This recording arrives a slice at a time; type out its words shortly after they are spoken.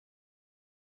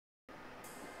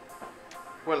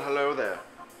Well, hello there.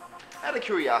 Out of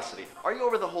curiosity, are you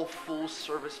over the whole full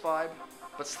service vibe,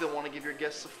 but still want to give your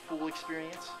guests a full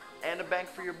experience and a bang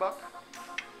for your buck?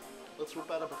 Let's whip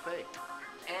out a buffet.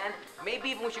 And maybe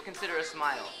even we should consider a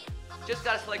smile. Just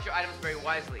gotta select your items very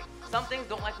wisely. Some things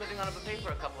don't like living on a buffet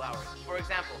for a couple hours. For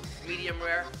example, medium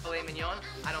rare filet mignon,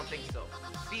 I don't think so.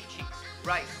 Beef cheeks,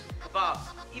 rice, kebabs,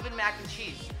 even mac and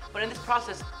cheese. But in this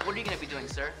process, what are you gonna be doing,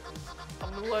 sir?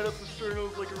 I'm gonna light up the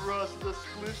STERNOS like a RASTA,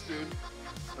 SPLIFFS, dude.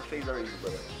 Buffets are easy,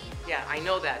 brother. Yeah, I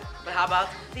know that. But how about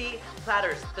the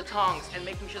platters, the tongs, and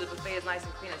making sure the buffet is nice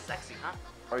and clean and sexy, huh?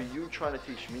 Are you trying to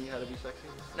teach me how to be sexy?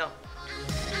 No.